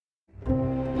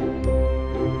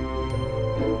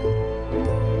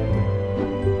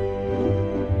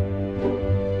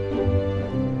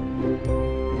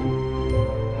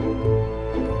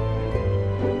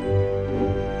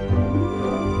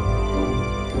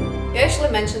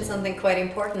actually mentioned something quite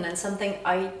important and something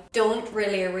I don't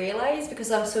really realize because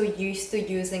I'm so used to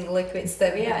using liquid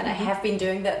stevia, and I have been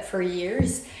doing that for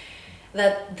years,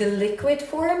 that the liquid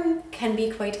form can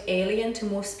be quite alien to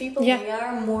most people. Yeah. They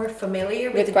are more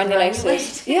familiar with the granulated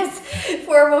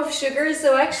form of sugar.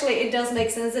 So actually it does make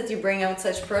sense that you bring out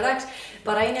such product.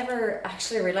 But I never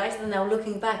actually realized, and now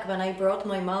looking back, when I brought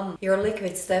my mom your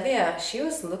liquid stevia, she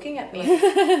was looking at me.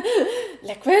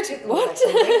 Liquid? What?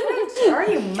 Liquid? Are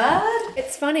you mad?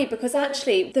 It's funny because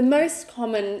actually the most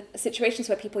common situations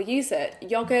where people use it,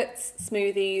 yogurts,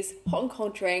 smoothies, hot and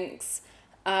cold drinks,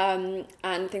 and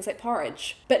things like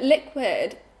porridge. But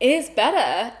liquid is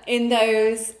better in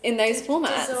those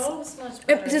formats. It dissolves much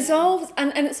better. It dissolves,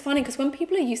 and it's funny because when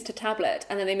people are used to tablet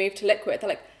and then they move to liquid, they're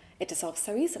like, it dissolves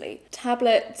so easily.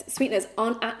 Tablet sweeteners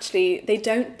aren't actually, they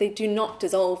do not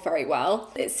dissolve very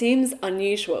well. It seems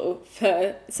unusual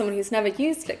for someone who's never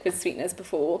used liquid sweeteners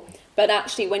before, but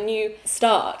actually when you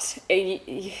start,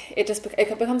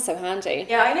 it becomes so handy.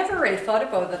 Yeah, I never really thought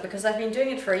about that because I've been doing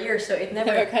it for a year, so it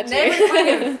never occurred to you. kind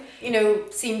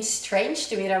of, seemed strange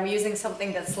to me that I'm using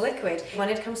something that's liquid. When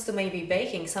it comes to maybe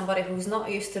baking, somebody who's not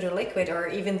used to the liquid or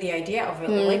even the idea of a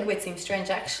liquid seems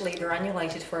strange. Actually, the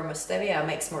granulated form of stevia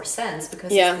makes more sense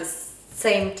because it's this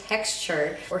same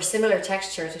texture or similar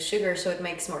texture to sugar, so it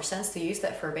makes more sense to use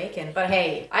that for baking. But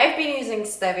hey, I've been using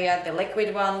stevia, the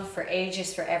liquid one, for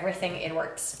ages, for everything. It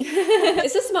works.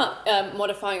 It's just about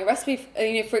modifying a recipe.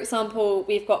 For example,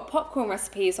 we've got popcorn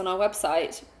recipes on our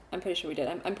website. I'm pretty sure we did.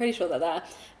 I'm pretty sure they're there.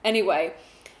 Anyway,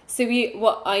 so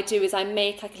what I do is I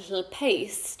make like a little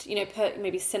paste, put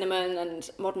maybe cinnamon and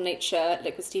modern nature,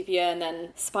 liquid stevia, and then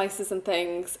spices and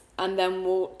things, and then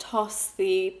we'll toss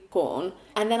the corn,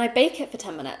 and then I bake it for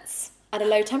 10 minutes at a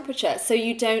low temperature, so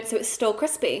it's still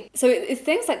crispy. So it's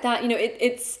things like that,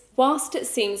 it's whilst it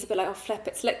seems a bit like, oh flip,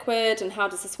 it's liquid, and how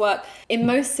does this work? In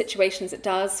most situations, it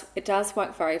does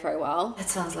work very, very well. That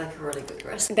sounds like a really good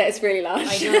recipe. That is really large.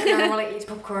 I don't normally eat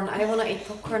popcorn. I want to eat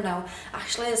popcorn now.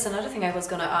 Actually, that's another thing I was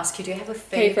going to ask you. Do you have a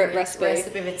favorite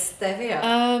recipe with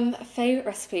stevia? Favorite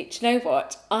recipe? Do you know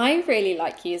what? I really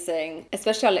like using,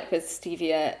 especially our liquid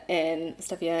stevia in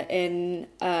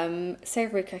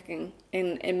savoury cooking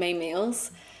in main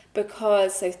meals,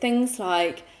 because so things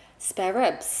like spare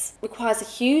ribs requires a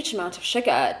huge amount of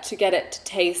sugar to get it to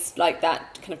taste like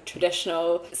that kind of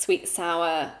traditional sweet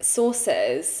sour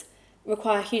sauces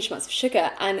require huge amounts of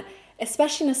sugar, and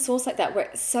especially in a sauce like that where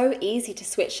it's so easy to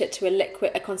switch it to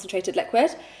a concentrated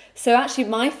liquid. So actually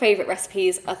my favourite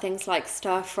recipes are things like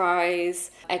stir fries,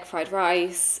 egg fried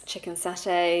rice, chicken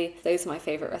satay. Those are my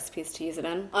favourite recipes to use it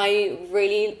in. I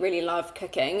really, really love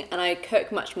cooking, and I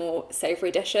cook much more savoury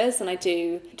dishes than I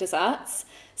do desserts.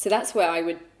 So that's where I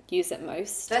would use it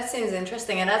most. That seems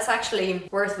interesting, and that's actually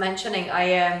worth mentioning.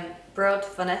 I brought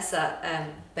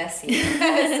Bessie.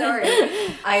 Sorry,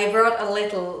 I brought a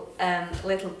little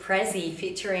Prezi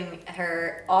featuring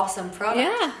her awesome product.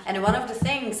 Yeah. And one of the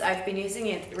things I've been using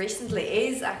it recently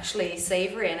is actually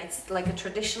savory, and it's like a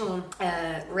traditional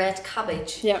red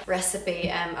cabbage recipe.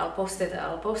 I'll post it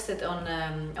on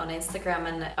Instagram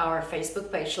and our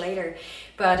Facebook page later.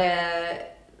 But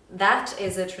that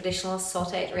is a traditional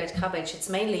sautéed red cabbage. It's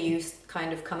mainly used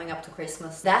kind of coming up to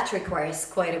Christmas. That requires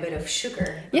quite a bit of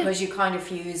sugar because you kind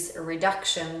of use a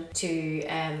reduction to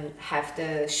have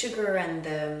the sugar and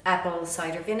the apple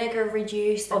cider vinegar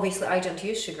reduced. Obviously, I don't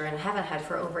use sugar and haven't had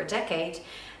for over a decade.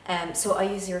 So I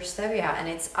use your stevia, and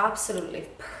it's absolutely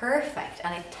perfect,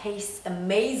 and it tastes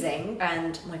amazing,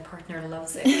 and my partner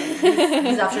loves it.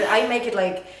 He's after. I make it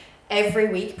like every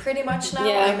week pretty much now.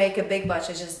 I make a big batch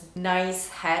of just nice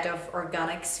head of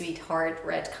organic sweet hard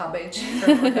red cabbage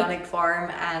from organic farm,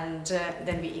 and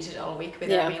then we eat it all week with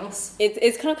our meals.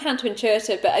 It's kind of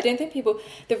counterintuitive, but I don't think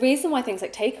the reason why things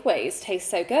like takeaways taste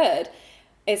so good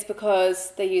is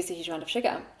because they use a huge amount of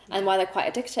sugar, and why they're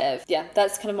quite addictive. Yeah,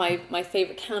 that's kind of my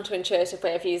favourite counterintuitive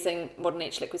way of using modern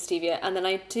nature liquid stevia. And then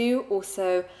I do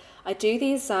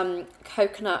these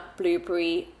coconut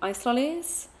blueberry ice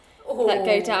lollies that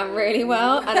go down really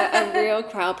well and a real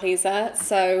crowd pleaser.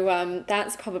 So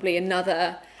that's probably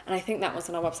another, and I think that was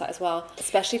on our website as well,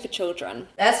 especially for children.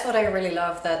 That's what I really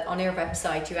love, that on your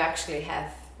website you actually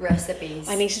have recipes.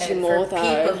 I need to do more for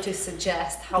people to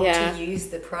suggest how to use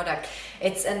the product.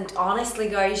 And honestly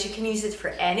guys, you can use it for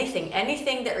anything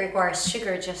that requires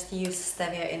sugar. Just use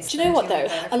stevia instead. Do you know what though,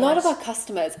 a lot of our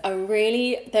customers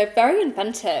they're very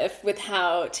inventive with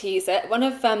how to use it. One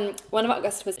of our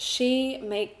customers, she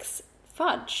makes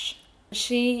fudge.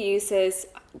 She uses,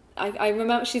 I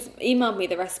remember she's emailed me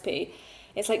the recipe.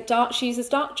 It's like she uses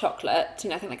dark chocolate,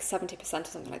 I think like 70% or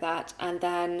something like that, and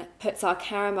then puts our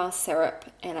caramel syrup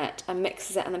in it and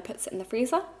mixes it and then puts it in the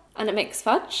freezer. and it makes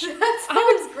fudge. That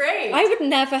sounds great. I would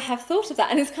never have thought of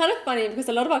that. And it's kind of funny because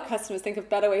a lot of our customers think of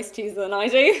better ways to use it than I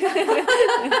do.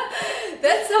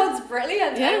 That sounds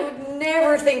brilliant. Yeah. I would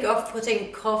never think of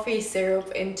putting coffee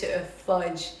syrup into a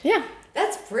fudge. Yeah.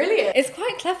 That's brilliant. It's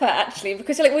quite clever, actually,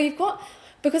 because you're like, well,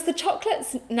 because the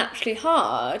chocolate's naturally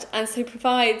hard and so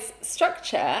provides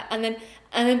structure, and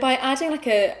then by adding like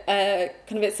a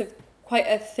kind of, quite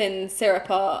a thin syrup,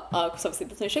 because obviously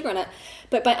there's no sugar in it,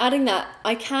 but by adding that,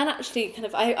 I can actually kind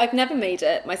of, I've never made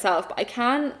it myself, but I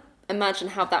can imagine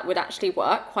how that would actually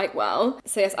work quite well.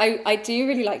 So yes, I do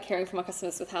really like hearing from our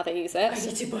customers with how they use it. I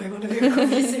need to buy one of your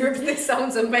coffee syrups. This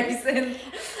sounds amazing.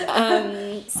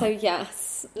 So yes,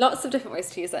 lots of different ways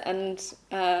to use it, and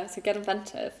so get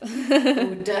inventive.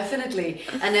 Oh, definitely.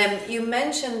 And you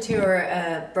mentioned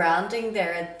your branding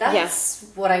there.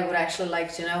 That's what I would actually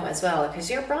like to know as well, because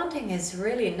your branding is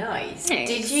really nice.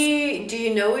 Thanks. Do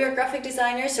you know your graphic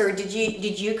designers, or did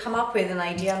you come up with an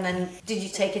idea and then did you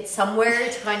take it somewhere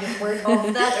to kind of work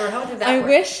off that, or how did that work? I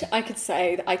wish I could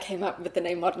say that I came up with the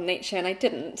name Modern Nature, and I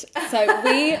didn't. So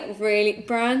we really,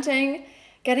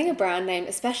 getting a brand name,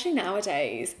 especially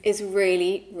nowadays, is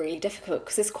really, really difficult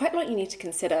because there's quite a lot you need to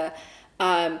consider.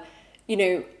 You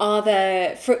know, are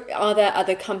there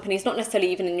other companies, not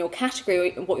necessarily even in your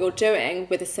category, what you're doing,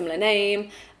 with a similar name?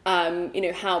 You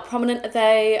know, how prominent are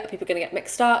they? Are people going to get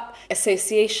mixed up?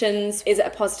 Associations, is it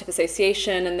a positive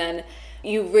association? And then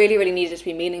you really, really need it to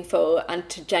be meaningful and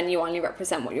to genuinely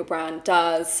represent what your brand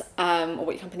does, or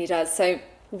what your company does. So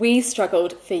we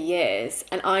struggled for years,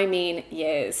 and I mean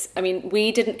years. I mean,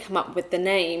 we didn't come up with the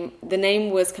name. The name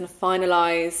was kind of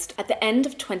finalised at the end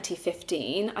of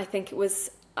 2015. I think it was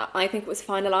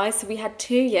finalised. So we had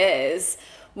 2 years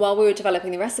while we were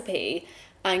developing the recipe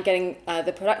and getting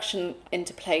the production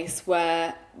into place,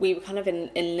 where we were kind of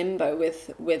in limbo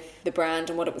with the brand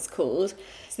and what it was called.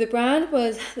 So the brand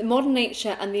was Modern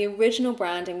Nature, and the original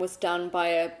branding was done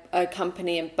by a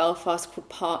company in Belfast called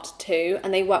Part 2,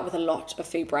 and they work with a lot of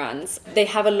food brands. They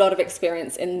have a lot of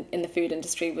experience in the food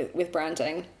industry with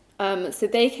branding. So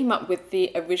they came up with the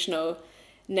original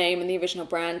name and the original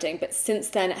branding, but since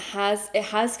then it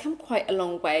has come quite a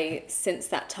long way since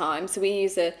that time. So we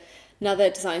use another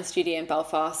design studio in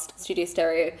Belfast, Studio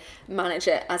Stereo, manage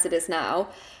it as it is now.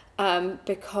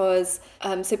 Because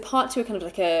so Part 2 are kind of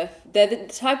like they're the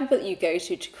type of people that you go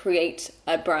to create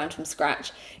a brand from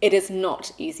scratch. It is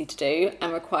not easy to do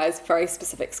and requires very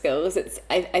specific skills.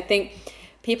 I think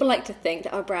people like to think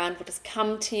that our brand will just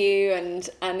come to you and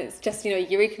it's just, you know, a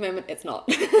eureka moment. It's not.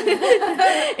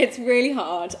 It's really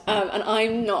hard, and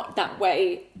I'm not that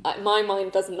way. My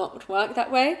mind does not work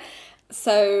that way.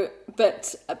 So,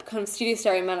 but kind of Studio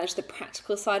Stereo managed the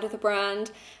practical side of the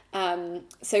brand.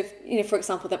 So, you know, for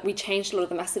example, that we changed a lot of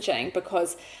the messaging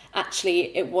because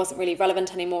actually it wasn't really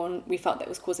relevant anymore, and we felt that it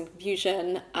was causing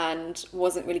confusion and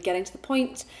wasn't really getting to the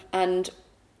point. And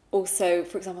also,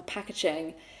 for example,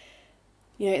 packaging.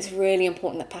 You know, it's really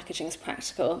important that packaging is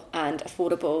practical and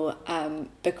affordable,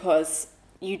 because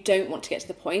you don't want to get to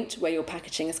the point where your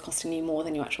packaging is costing you more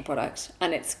than your actual product.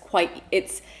 And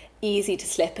it's easy to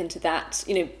slip into that.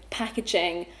 You know,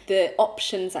 packaging, the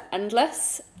options are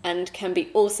endless and can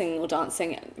be all singing or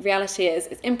dancing. Reality is,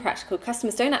 it's impractical.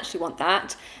 Customers don't actually want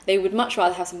that. They would much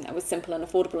rather have something that was simple and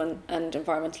affordable and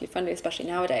environmentally friendly, especially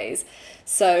nowadays.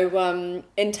 So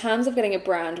in terms of getting a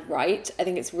brand right, I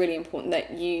think it's really important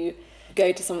that you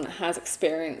go to someone that has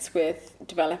experience with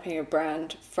developing a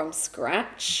brand from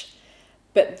scratch,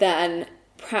 but then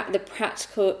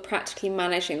practically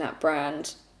managing that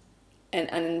brand,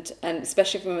 and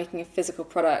especially if we're making a physical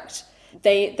product,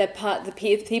 the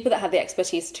people that have the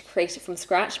expertise to create it from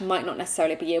scratch might not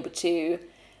necessarily be able to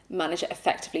manage it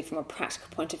effectively from a practical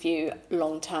point of view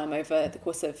long term over the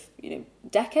course of, you know,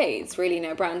 decades. Really, you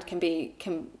know, a brand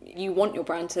you want your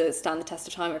brand to stand the test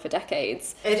of time over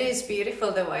decades. It is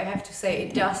beautiful, though, I have to say.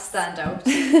 It does stand out.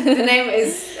 The name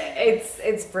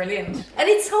it's brilliant, and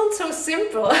it sounds so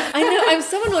simple. I know, I'm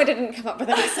so annoyed I didn't come up with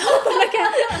it myself.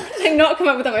 Like not come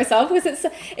up with it myself, because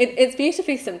it's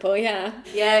beautifully simple. Yeah,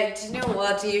 do you know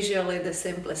what, usually the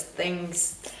simplest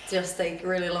things just take a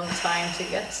really long time to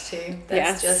get to.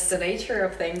 That's just the nature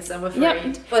of things, I'm afraid.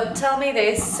 Yep. But tell me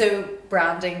this, so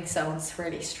branding sounds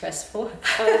really stressful.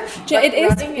 It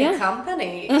is. Branding a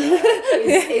company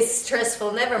is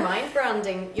stressful. Never mind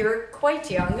branding. You're quite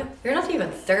young. You're not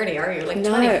even 30, are you? Like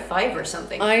 25 or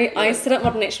something. I stood up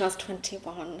Modern Nature when I was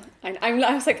 21.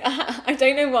 I was like, I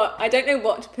don't know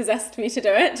what possessed me to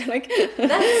do it. Like,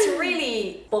 that's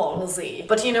really ballsy.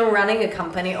 But you know, running a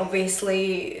company,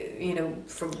 obviously,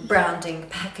 from branding,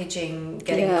 packaging,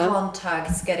 getting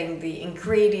contacts, getting the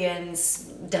ingredients,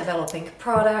 developing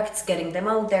products, getting them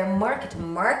out there,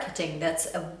 marketing,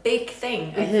 that's a big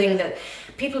thing. I think that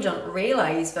people don't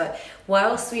realize, but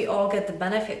whilst we all get the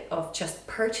benefit of just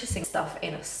purchasing stuff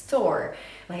in a store,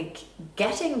 like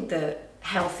getting the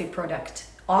healthy product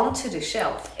onto the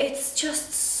shelf, it's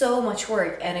just so much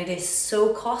work, and it is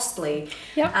so costly.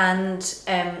 And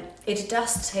it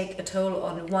does take a toll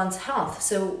on one's health.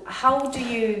 So how do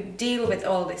you deal with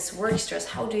all this work stress?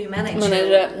 How do you manage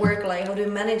your work life? How do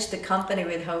you manage the company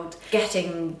without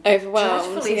getting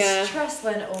overwhelmed, dreadfully stressed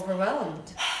when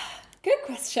overwhelmed? Good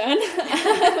question.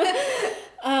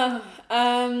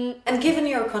 And given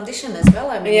your condition as well,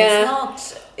 I mean,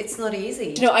 it's not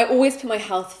easy. I always put my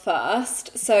health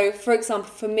first. So, for example,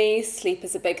 for me, sleep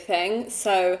is a big thing.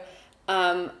 So,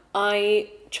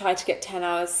 I try to get 10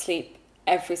 hours sleep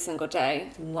every single day.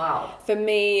 Wow. For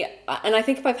me, and I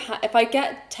think if I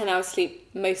get 10 hours sleep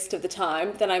most of the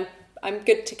time, then I'm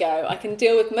good to go. I can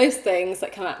deal with most things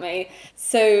that come at me.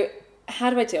 So, how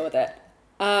do I deal with it?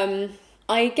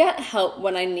 I get help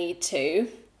when I need to.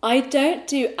 I don't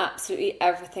do absolutely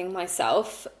everything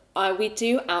myself. We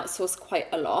do outsource quite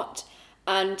a lot,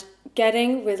 and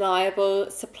getting reliable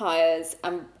suppliers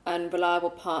and reliable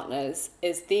partners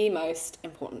is the most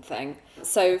important thing.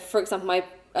 So, for example,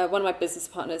 one of my business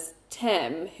partners,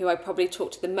 Tim, who I probably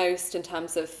talk to the most in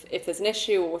terms of if there's an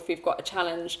issue or if we've got a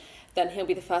challenge, then he'll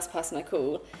be the first person I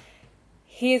call.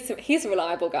 He's a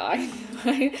reliable guy,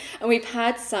 right? And we've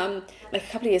had a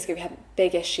couple of years ago, we had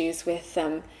big issues with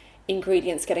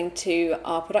ingredients getting to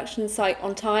our production site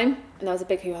on time, and that was a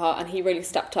big hoo-ha, and he really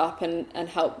stepped up and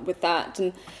helped with that.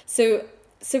 And so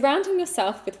surrounding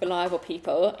yourself with reliable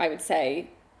people, I would say,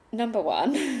 number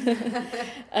one.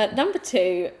 Number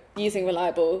two, using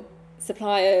reliable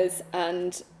suppliers,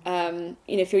 and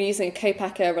if you're using a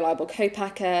co-packer, reliable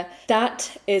co-packer,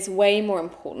 that is way more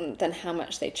important than how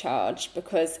much they charge,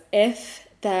 because if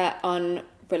they're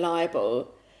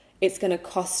unreliable, it's going to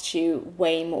cost you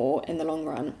way more in the long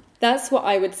run. That's what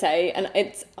I would say, and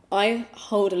I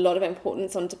hold a lot of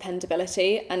importance on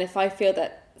dependability, and if I feel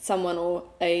that someone or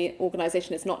a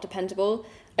organisation is not dependable,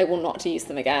 I will not use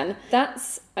them again.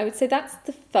 I would say that's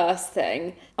the first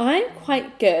thing. I'm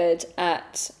quite good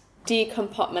at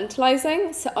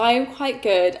decompartmentalising, so I'm quite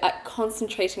good at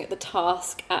concentrating at the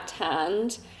task at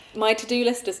hand. My to-do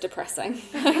list is depressing,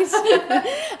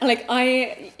 right?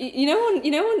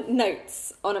 on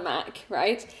notes on a Mac,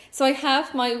 right? So I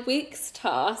have my week's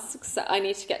tasks that I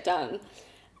need to get done,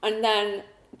 and then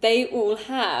they all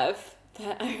have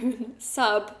their own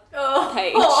sub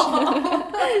page.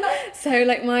 So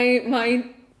my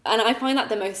and I find that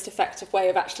the most effective way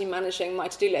of actually managing my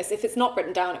to-do list. If it's not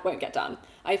written down, it won't get done.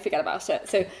 I forget about it.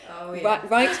 So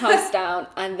write tasks down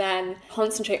and then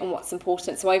concentrate on what's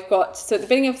important. So at the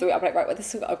beginning of the week, I'll be like, right, well,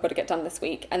 this is what I've got to get done this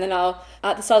week. And then I'll,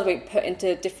 at the start of the week, put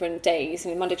into different days,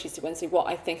 Monday, Tuesday, Wednesday, what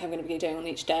I think I'm going to be doing on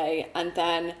each day. And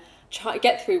then try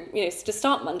get through, to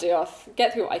start Monday off,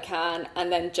 get through what I can,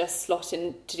 and then just slot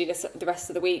in to-do lists the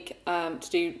rest of the week, to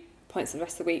do points for the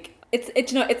rest of the week.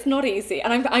 It's not easy,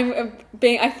 and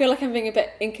I feel like I'm being a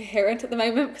bit incoherent at the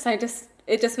moment, because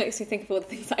it just makes me think of all the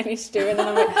things that I need to do, and then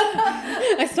I'm like,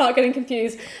 I start getting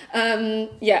confused.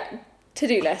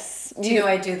 To-do lists.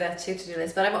 I do that too, to-do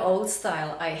lists, but I'm old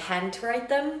style. I handwrite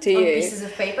them on pieces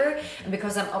of paper, and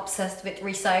because I'm obsessed with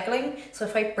recycling, so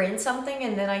if I print something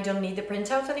and then I don't need the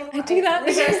printout anymore, I do that.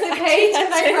 Reverse the page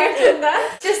and I write on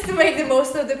that just to make the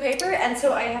most of the paper. And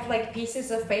so I have like pieces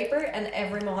of paper, and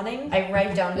every morning I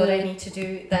write down what I need to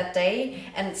do that day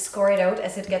and score it out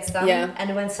as it gets done.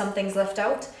 And when something's left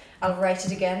out, I'll write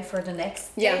it again for the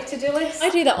next day to-do list. I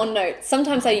do that on notes.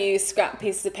 Sometimes I use scrap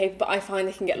pieces of paper, but I find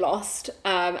they can get lost.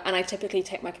 And I typically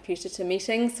take my computer to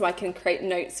meetings, so I can create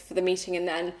notes for the meeting, and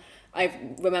then I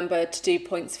remember to do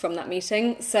points from that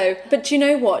meeting. So, but do you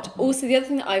know what? Also, the other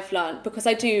thing that I've learned, because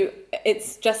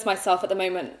it's just myself at the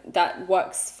moment that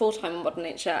works full-time on Modern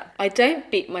Nature. I try not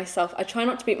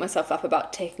to beat myself up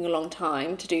about taking a long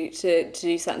time to do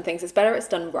certain things. It's better it's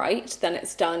done right than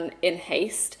it's done in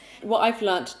haste. What I've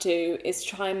learned to do is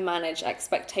try and manage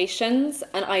expectations,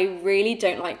 and I really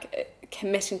don't like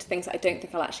committing to things that I don't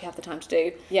think I'll actually have the time to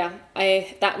do.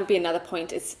 That would be another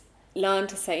point, is learn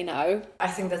to say no. I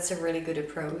think that's a really good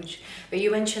approach. But you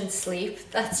mentioned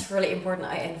sleep. That's really important.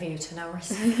 I envy you 10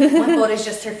 hours. My body's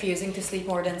just refusing to sleep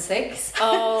more than 6.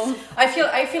 Oh. I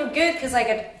feel good because I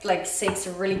get like 6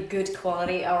 really good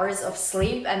quality hours of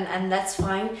sleep, and that's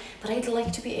fine. But I'd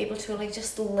like to be able to like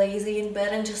just lazy in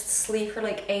bed and just sleep for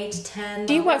like 8-10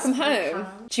 Do you work from home?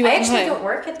 Do you work I actually from home? don't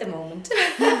work at the moment.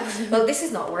 Well, this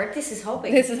is not work. This is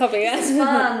hobby. This is hobby, yeah. This is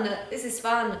fun. This is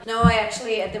fun. No, I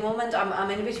actually at the moment I'm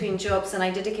in between jobs, and I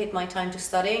dedicate my time to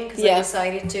studying because I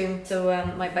decided to. So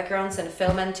my background's in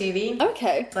film and TV.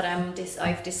 Okay. But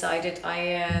I've decided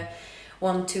I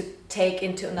want to take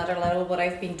into another level what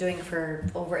I've been doing for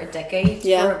over a decade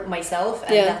for myself,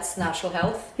 and that's natural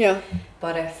health. Yeah.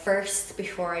 But first,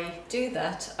 before I do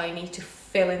that, I need to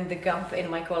fill in the gap in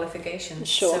my qualifications.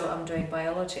 Sure. So I'm doing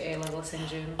biology A-levels in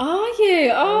June. Are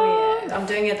you? Oh yeah. I'm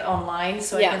doing it online,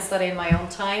 so I can study in my own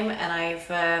time, and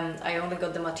I only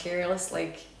got the materials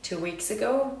like 2 weeks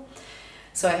ago.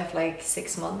 So I have like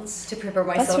 6 months to prepare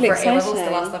myself for A-levels.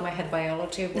 The last time I had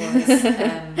biology was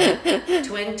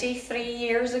 23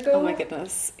 years ago. Oh my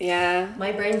goodness, yeah.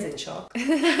 My brain's in shock.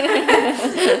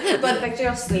 But back to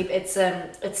your sleep, it's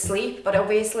sleep, but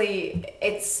obviously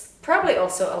it's probably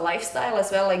also a lifestyle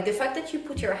as well. Like the fact that you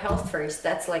put your health first,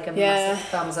 that's like a massive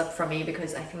thumbs up for me,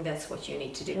 because I think that's what you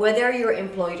need to do. Whether you're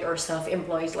employed or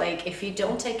self-employed, like if you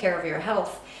don't take care of your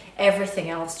health,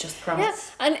 everything else just crumbs. Yeah,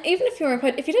 and even if you're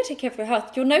employed, if you don't take care of your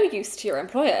health, you're no use to your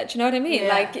employer. Do you know what I mean?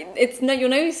 Yeah. Like you're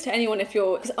no use to anyone if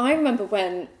you're. Because I remember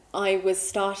when I was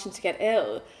starting to get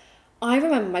ill, I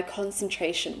remember my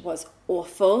concentration was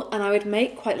awful, and I would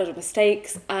make quite a lot of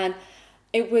mistakes, and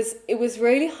it's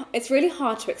really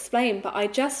hard to explain, but I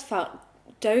just felt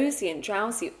dozy and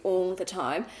drowsy all the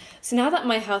time. So now that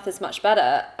my health is much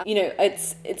better,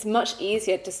 it's much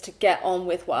easier just to get on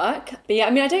with work. But yeah,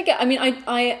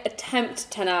 I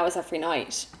attempt 10 hours every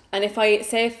night. And if I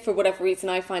say for whatever reason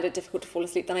I find it difficult to fall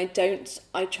asleep, then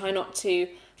I try not to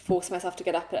force myself to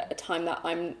get up at a time that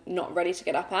I'm not ready to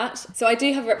get up at. So I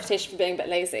do have a reputation for being a bit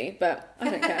lazy, but I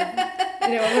don't care.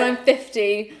 When I'm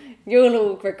 50, you'll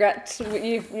all regret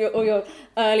all your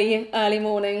early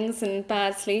mornings and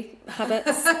bad sleep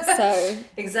habits. So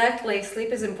exactly,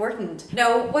 sleep is important.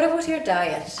 Now, what about your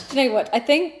diet? Do you know what? I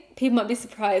think people might be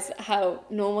surprised at how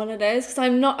normal it is, because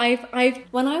I'm not.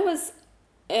 When I was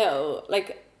ill,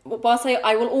 like whilst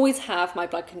I will always have my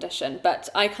blood condition, but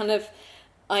I kind of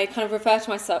refer to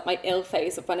myself my ill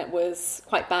phase of when it was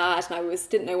quite bad and I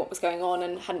didn't know what was going on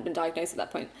and hadn't been diagnosed at that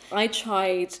point. I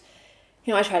tried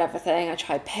everything. I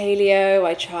tried paleo,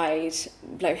 I tried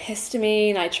low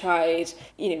histamine, I tried,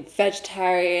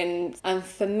 vegetarian. And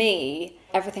for me,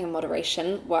 everything in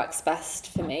moderation works best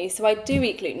for me. So I do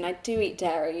eat gluten, I do eat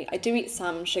dairy, I do eat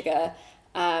some sugar,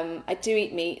 I do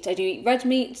eat meat, I do eat red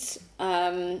meat.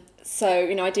 I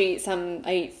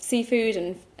eat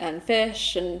seafood and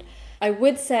fish, and I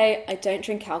would say I don't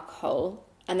drink alcohol,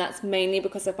 and that's mainly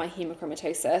because of my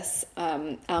hemochromatosis.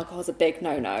 Alcohol's a big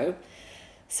no-no.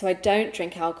 So I don't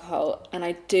drink alcohol, and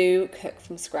I do cook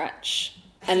from scratch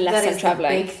unless I'm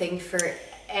traveling. That is the big thing for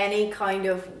any kind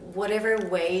of whatever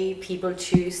way people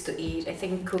choose to eat. I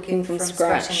think cooking from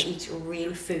scratch and eat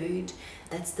real food,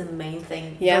 that's the main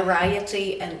thing. Yeah.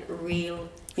 Variety and real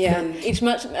food. Eat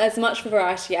as much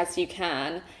variety as you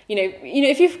can.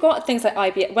 If you've got things like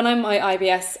IBS, when I'm my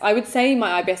IBS, I would say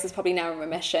my IBS is probably now in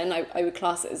remission. I would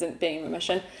class it as being in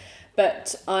remission.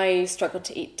 But I struggled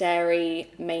to eat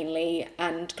dairy mainly,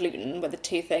 and gluten were the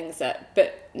two things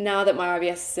but now that my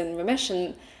IBS is in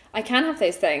remission, I can have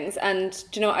those things, and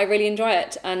I really enjoy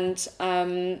it. And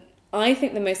I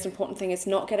think the most important thing is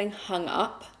not getting hung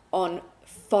up on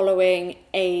following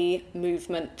a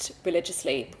movement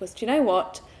religiously, because do you know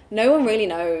what? No one really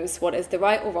knows what is the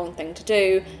right or wrong thing to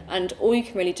do, and all you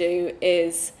can really do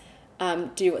is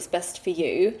do what's best for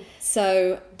you.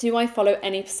 So do I follow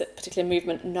any particular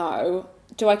movement? No.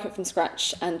 Do I cook from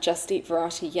scratch and just eat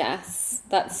variety? Yes.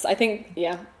 I think,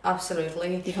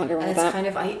 absolutely. You can't go wrong with that. And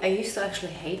it's I used to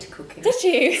actually hate cooking. Did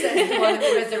you? Says the one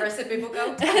who has the recipe book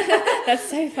out. That's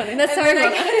so funny. That's so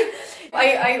funny.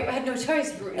 I had no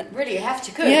choice. Really, you have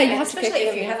to cook. Yeah, you have to cook. Especially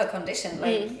if you have a condition.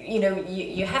 Like,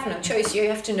 you have no choice. You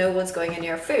have to know what's going in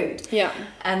your food. Yeah.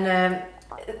 And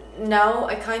now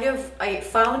I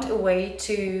found a way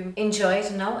to enjoy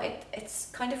it. Now it's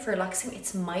kind of relaxing.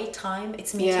 It's my time.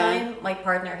 It's me time. My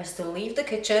partner has to leave the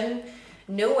kitchen.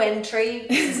 No entry.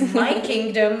 This is my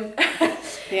kingdom.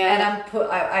 And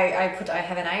I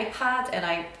have an iPad, and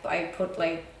I put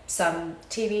like some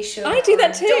TV show. I do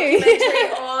that too.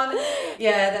 Documentary on.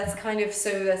 Yeah, that's kind of,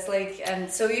 so that's like, and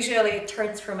so usually it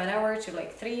turns from an hour to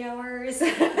like 3 hours.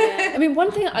 I mean,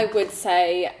 one thing I would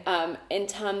say in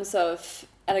terms of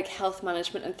like health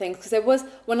management and things, because there was,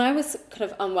 when I was kind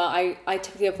of unwell, I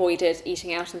typically avoided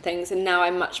eating out and things, and now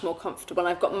I'm much more comfortable and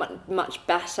I've got much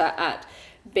better at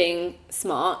being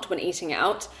smart when eating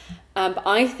out. But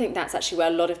I think that's actually where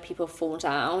a lot of people fall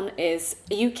down, is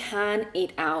you can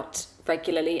eat out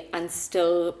regularly and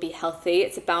still be healthy.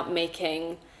 It's about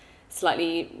making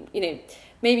slightly,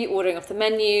 maybe ordering off the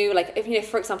menu. Like, if,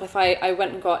 for example, if I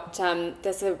went and got,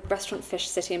 there's a restaurant, Fish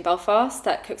City in Belfast,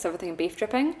 that cooks everything in beef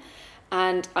dripping.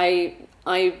 And I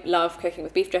love cooking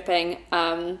with beef dripping.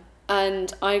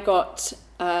 And I got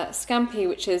scampi,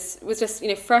 which was just,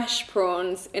 fresh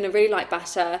prawns in a really light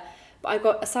batter. But I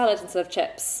got a salad instead of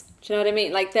chips. Do you know what I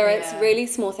mean? Like, there are really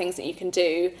small things that you can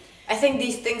do. I think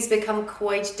these things become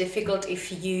quite difficult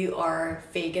if you are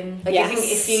vegan. Like, yes. I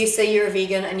think if you say you're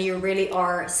vegan and you really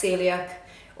are celiac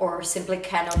or simply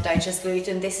cannot digest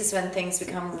gluten, this is when things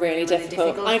become really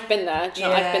difficult. I've been there. I've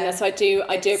been there, so I do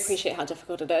appreciate how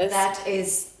difficult it is. That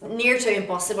is near to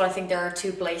impossible. I think there are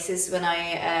two places when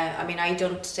I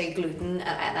don't take gluten,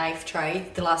 and I've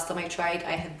tried. The last time I tried,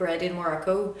 I had bread in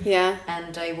Morocco. Yeah.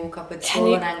 And I woke up with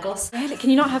swollen ankles. Really? Can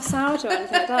you not have sourdough or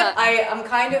anything like that? I'm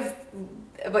kind of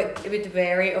a bit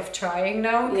wary of trying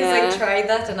now, because I tried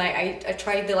that, and I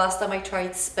tried the last time I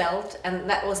tried spelt, and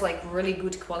that was like really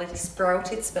good quality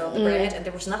sprouted spelt bread, and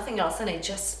there was nothing else in it,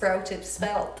 just sprouted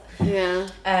spelt. Yeah.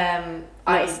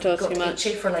 I got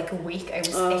itchy for like a week. I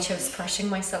was crushing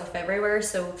myself everywhere,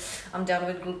 so I'm down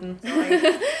with gluten.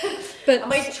 But I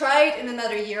might try it in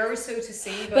another year or so to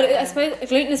see. But I suppose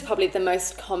gluten is probably the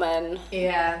most common.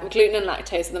 Yeah. Gluten and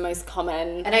lactose are the most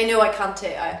common. And I know I can't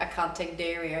take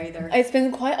dairy either. It's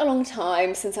been quite a long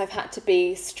time since I've had to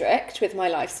be strict with my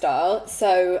lifestyle.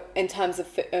 So in terms of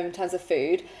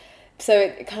food. So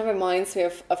it kind of reminds me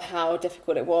of how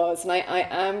difficult it was, and I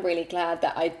am really glad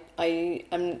that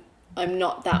I'm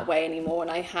not that way anymore, and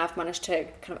I have managed to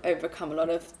kind of overcome a lot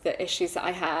of the issues that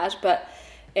I had. But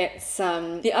it's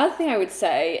the other thing I would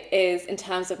say is, in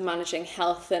terms of managing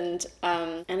health and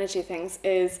energy things,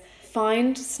 is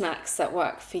find snacks that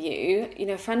work for you.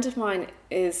 A friend of mine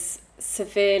is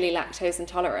severely lactose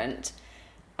intolerant,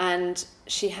 and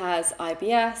she has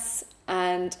IBS,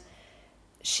 and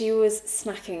she was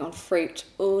snacking on fruit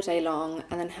all day long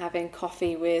and then having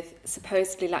coffee with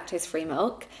supposedly lactose-free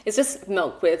milk. It's just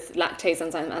milk with lactase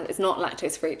enzyme. It's not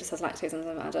lactose-free, it just has lactase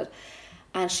enzyme added.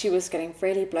 And she was getting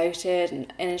really bloated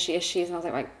and energy issues. And I was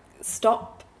like, right,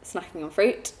 stop snacking on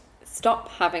fruit. Stop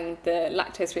having the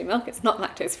lactose-free milk. It's not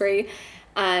lactose-free.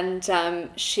 And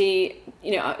she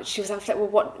was like,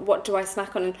 well, what do I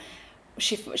snack on? And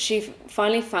she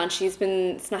finally found she's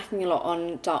been snacking a lot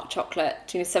on dark chocolate,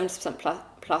 70%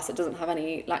 plus. It doesn't have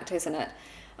any lactose in it,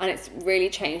 and it's really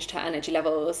changed her energy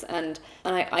levels. And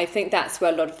I think that's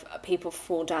where a lot of people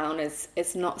fall down, is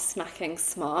not snacking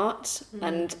smart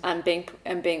and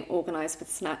being organised with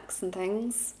snacks and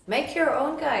things. Make your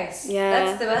own, guys. Yeah,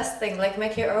 that's the best thing. Like,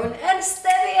 make your own. And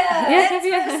stevia. Yeah,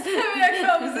 stevia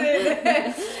comes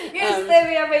in.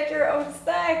 Stevia, make your own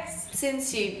snacks.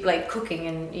 Since you like cooking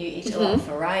and you eat a lot of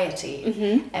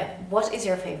variety, what is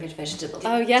your favorite vegetable?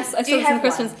 Oh yes, I saw some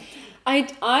questions.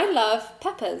 I love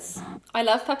peppers. I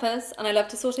love peppers, and I love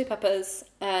to saute peppers.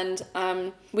 And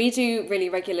we do really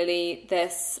regularly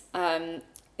this.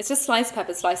 It's just sliced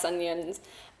peppers, sliced onions,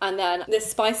 and then this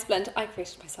spice blend I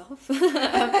created myself.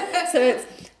 So it's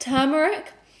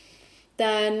turmeric,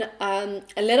 then a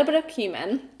little bit of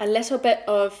cumin, a little bit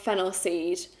of fennel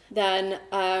seed, then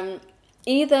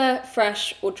either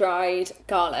fresh or dried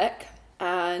garlic,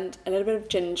 and a little bit of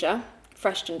ginger.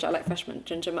 Fresh ginger, I like fresh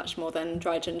ginger much more than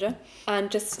dry ginger,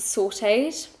 and just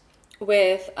sauteed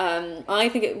with, I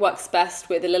think it works best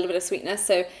with a little bit of sweetness,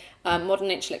 so modern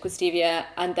nature liquid stevia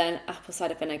and then apple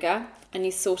cider vinegar, and you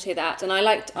saute that. And I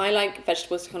like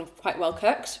vegetables kind of quite well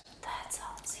cooked. That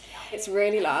sounds yummy. It's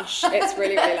really lush. It's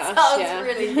really really lush. Sounds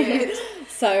really good.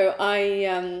 So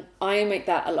I make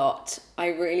that a lot.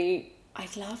 I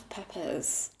love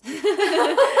peppers.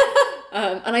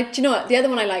 And do you know what? The other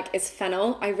one I like is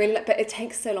fennel. I really like, but it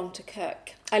takes so long to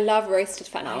cook. I love roasted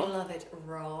fennel. I love it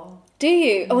raw. Do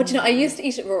you? Oh, do you know, I used to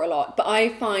eat it raw a lot, but I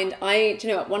find do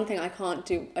you know what? One thing I don't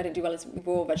do well is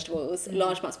raw vegetables.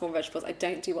 Large amounts of raw vegetables I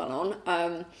don't do well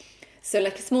on. So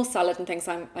like a small salad and things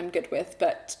I'm good with,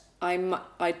 but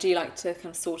I do like to kind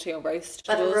of saute or roast.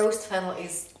 But roast fennel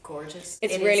is gorgeous.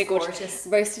 It's really gorgeous.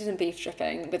 Roasted in beef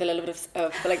dripping with a little bit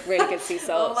of like really good sea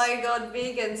salt. Oh my god,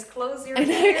 vegans, close your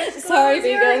ears. Sorry,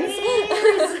 vegans.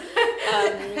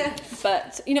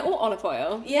 But or olive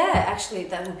oil. Yeah, actually,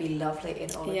 that would be lovely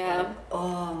in olive oil.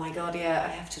 Oh my god, yeah, I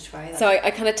have to try that. So I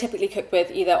kind of typically cook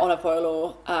with either olive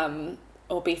oil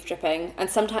or beef dripping, and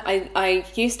sometimes I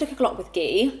used to cook a lot with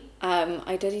ghee.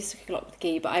 I did used to cook a lot with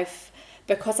ghee, but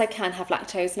because I can have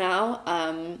lactose now,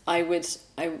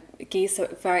 ghee is so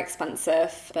very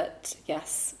expensive, but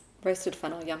yes, roasted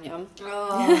fennel, yum yum.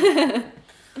 Oh.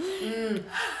 And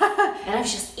I've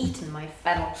just eaten my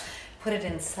fennel, put it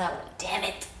in salad, damn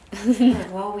it.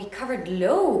 Well, we covered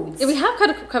loads. Yeah, we have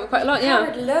covered quite a lot,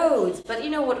 Covered loads, but you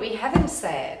know what we haven't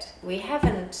said? We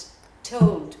haven't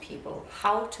told people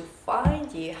how to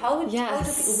find you,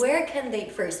 where can they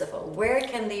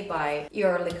buy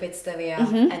your liquid stevia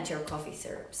and your coffee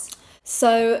syrups?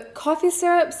 So coffee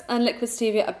syrups and liquid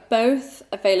stevia are both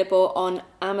available on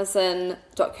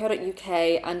amazon.co.uk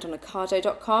and on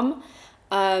ocado.com.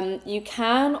 You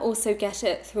can also get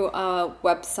it through our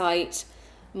website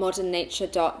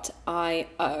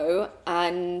modernnature.io,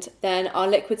 and then our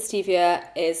liquid stevia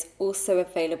is also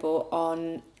available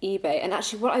on eBay. And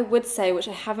actually what I would say, which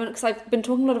I haven't, because I've been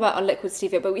talking a lot about our liquid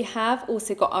stevia, but we have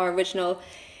also got our original,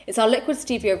 it's our liquid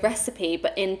stevia recipe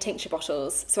but in tincture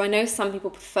bottles. So I know some people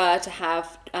prefer to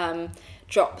have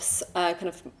drops, kind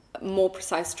of more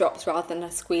precise drops rather than a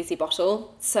squeezy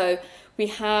bottle. So we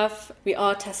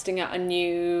are testing out a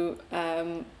new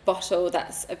bottle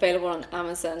that's available on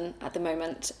Amazon at the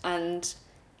moment and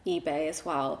eBay as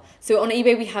well. So on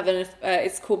eBay we have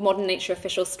it's called Modern Nature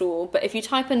Official Store, but if you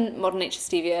type in Modern Nature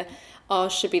Stevia,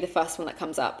 ours should be the first one that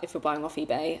comes up if we're buying off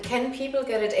eBay. Can people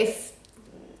get it if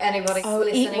anybody's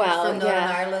listening from Northern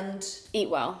Ireland? Eat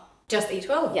Well. Just Eat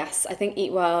Well? Yes, I think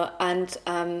Eat Well and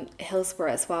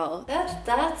Hillsborough as well.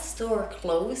 That store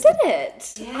closed. Did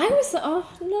it? Yeah. I was, oh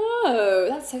no,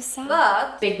 that's so sad.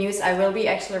 But big news, I will be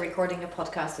actually recording a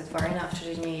podcast with Varun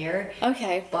after the new year.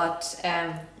 Okay. But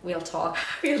we'll talk.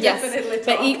 We'll definitely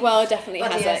talk. But Eat Well definitely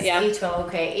has it, yeah. Eat Well,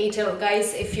 okay. Eat Well,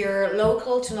 guys, if you're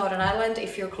local to Northern Ireland,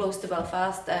 if you're close to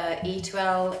Belfast, Eat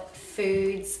Well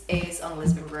Foods is on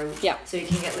Lisbon Road. Yeah. So you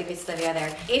can get liquid stevia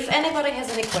there. If anybody has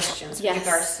any questions with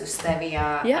regards to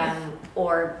stevia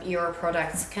or your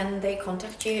products, can they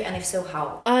contact you? And if so,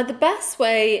 how? The best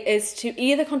way is to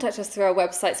either contact us through our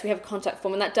website, so we have a contact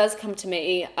form, and that does come to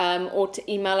me, or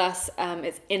to email us.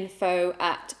 It's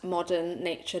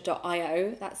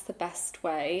info@modernnature.io. That's the best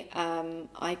way.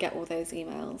 I get all those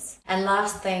emails. And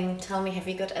last thing, tell me, have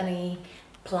you got any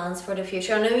plans for the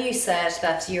future? I know you said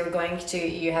that you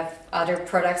have other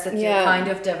products that you're kind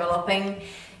of developing.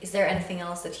 Is there anything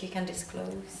else that you can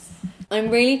disclose? I'm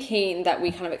really keen that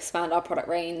we kind of expand our product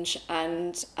range,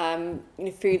 and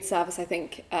food service I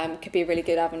think could be a really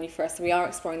good avenue for us. So we are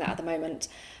exploring that at the moment.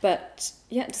 But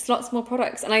yeah, just lots more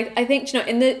products. And I think,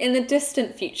 in the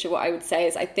distant future, what I would say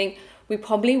is I think we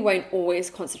probably won't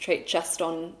always concentrate just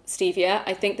on stevia.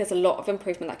 I think there's a lot of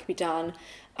improvement that could be done,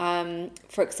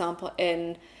 for example,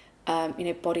 in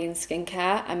body and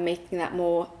skincare, and making that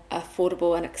more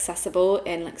affordable and accessible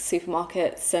in like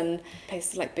supermarkets and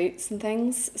places like Boots and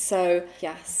things. So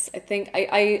yes, I think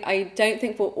I don't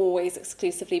think we'll always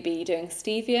exclusively be doing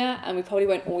stevia, and we probably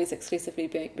won't always exclusively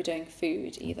be doing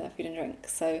food either, food and drink.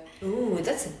 So ooh,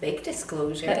 that's a big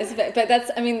disclosure. That is a bit, but that's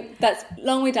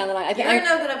long way down the line. I think you're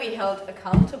not going to be held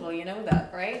accountable, you know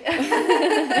that, right?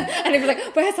 And it'd be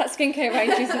like, where's that skincare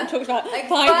range you talked about like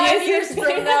 5 years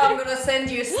from now? I'm going to send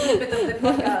you a snippet of the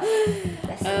podcast.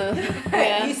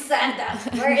 You said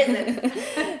that. Where is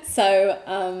it? So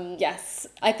yes,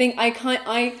 I think I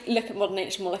look at Modern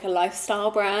Nature more like a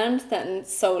lifestyle brand than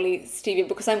solely stevia,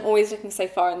 because I'm always looking so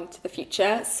far into the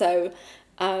future. So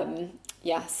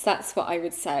yes, that's what I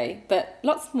would say. But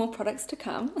lots more products to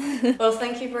come. Well,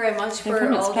 thank you very much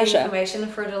for all the information,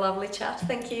 for the lovely chat.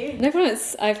 Thank you. No problem.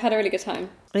 I've had a really good time.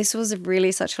 This was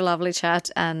really such a lovely chat,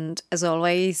 and as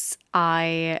always,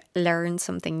 I learned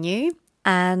something new,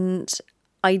 and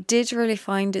I did really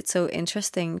find it so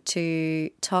interesting to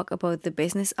talk about the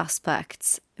business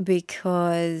aspects,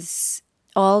 because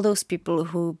all those people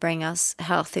who bring us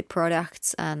healthy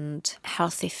products and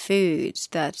healthy food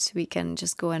that we can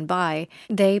just go and buy,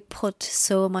 they put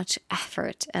so much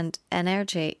effort and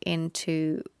energy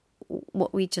into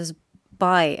what we just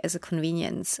buy as a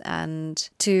convenience. And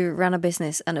to run a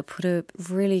business and to put a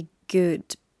really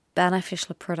good,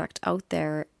 beneficial product out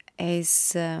there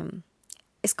is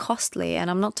costly. And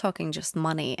I'm not talking just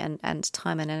money and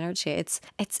time and energy. It's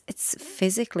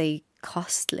physically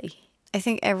costly. I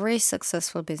think every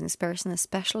successful business person,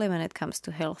 especially when it comes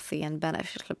to healthy and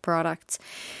beneficial products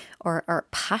or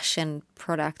passion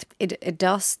product, it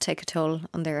does take a toll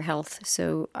on their health.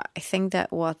 So I think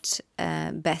that what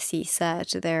Bessie said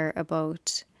there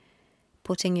about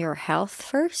putting your health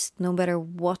first, no matter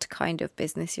what kind of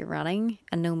business you're running,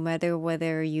 and no matter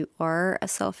whether you are a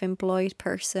self-employed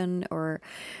person or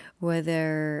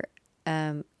whether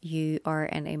you are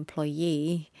an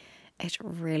employee, It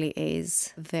really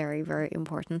is very, very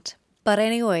important. But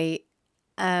anyway,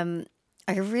 I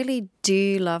really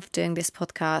do love doing this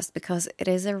podcast because it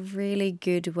is a really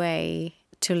good way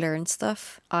to learn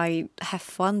stuff. I have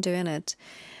fun doing it,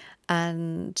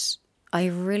 and I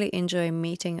really enjoy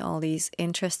meeting all these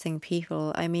interesting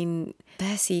people. I mean,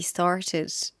 Bessie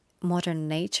started Modern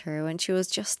Nature when she was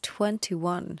just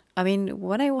 21. I mean,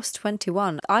 when I was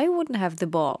 21, I wouldn't have the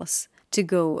balls to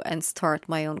go and start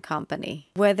my own company,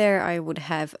 whether I would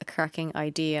have a cracking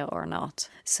idea or not.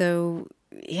 So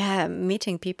yeah,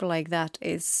 meeting people like that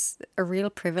is a real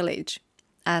privilege.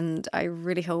 And I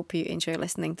really hope you enjoy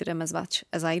listening to them as much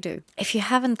as I do. If you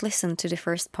haven't listened to the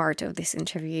first part of this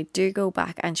interview, do go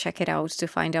back and check it out to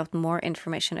find out more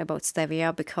information about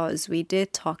stevia, because we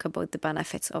did talk about the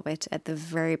benefits of it at the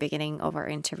very beginning of our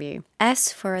interview.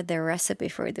 As for the recipe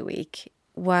for the week,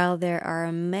 while there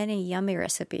are many yummy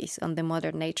recipes on the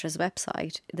Modern Nature's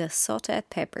website, the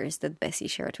sauteed peppers that Bessie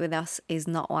shared with us is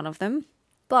not one of them.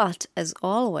 But as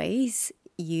always,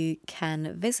 you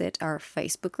can visit our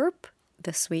Facebook group,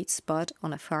 The Sweet Spud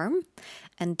on a Farm,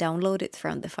 and download it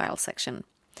from the file section.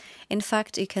 In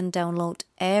fact, you can download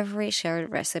every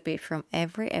shared recipe from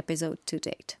every episode to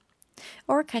date,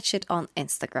 or catch it on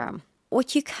Instagram.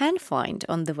 What you can find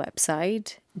on the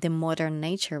website, the Modern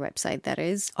Nature website that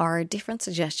is, are different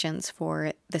suggestions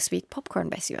for the sweet popcorn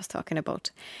Bessie was talking about.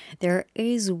 There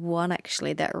is one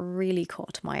actually that really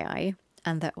caught my eye,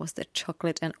 and that was the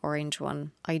chocolate and orange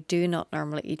one. I do not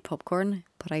normally eat popcorn,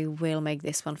 but I will make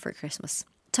this one for Christmas.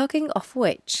 Talking of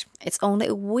which, it's only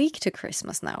a week to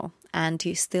Christmas now, and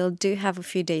you still do have a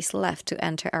few days left to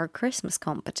enter our Christmas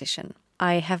competition.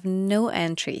 I have no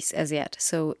entries as yet,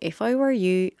 so if I were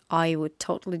you, I would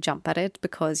totally jump at it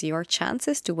because your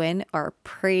chances to win are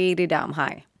pretty damn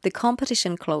high. The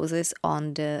competition closes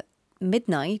on the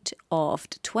midnight of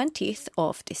the 20th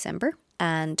of December,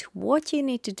 and what you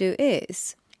need to do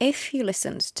is, if you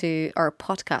listened to our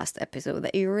podcast episode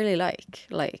that you really like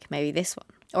maybe this one,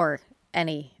 or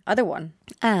any other one,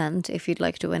 and if you'd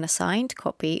like to win a signed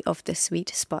copy of the Sweet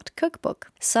Spud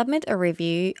cookbook, submit a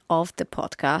review of the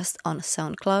podcast on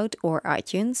SoundCloud or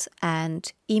iTunes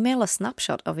and email a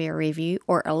snapshot of your review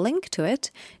or a link to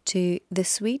it to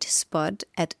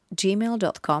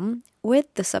thesweetspud@gmail.com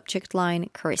with the subject line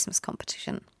Christmas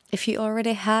competition. If you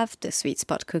already have the Sweet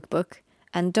Spud cookbook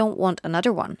and don't want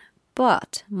another one,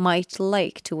 but might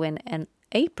like to win an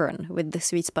apron with the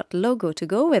Sweet Spud logo to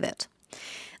go with it,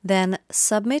 then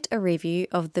submit a review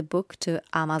of the book to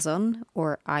Amazon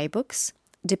or iBooks,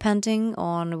 depending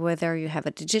on whether you have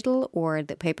a digital or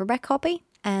the paperback copy,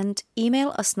 and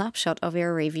email a snapshot of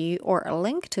your review or a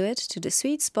link to it to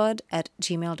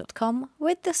thesweetspud@gmail.com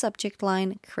with the subject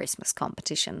line Christmas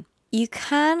competition. You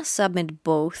can submit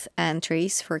both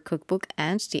entries for cookbook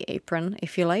and the apron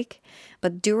if you like,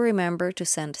 but do remember to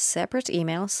send separate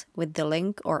emails with the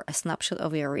link or a snapshot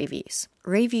of your reviews.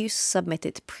 Reviews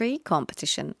submitted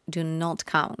pre-competition do not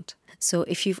count. So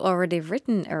if you've already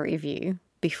written a review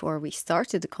before we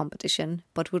started the competition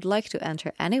but would like to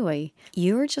enter anyway,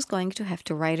 you're just going to have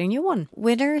to write a new one.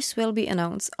 Winners will be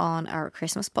announced on our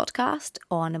Christmas podcast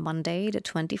on Monday the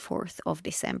 24th of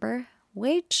December,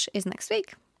 which is next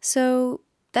week. So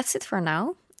that's it for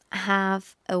now.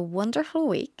 Have a wonderful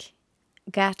week,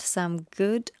 get some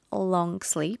good long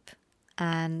sleep,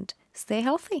 and stay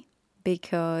healthy,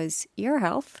 because your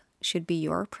health should be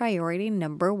your priority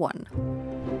number one.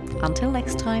 Until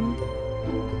next time,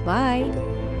 bye!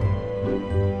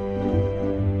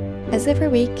 As every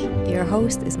week, your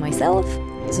host is myself,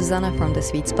 Susanna from The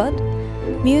Sweet Spud.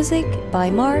 Music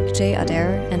by Mark J.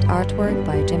 Adair and artwork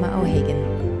by Gemma O'Hagan.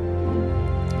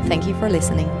 Thank you for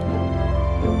listening.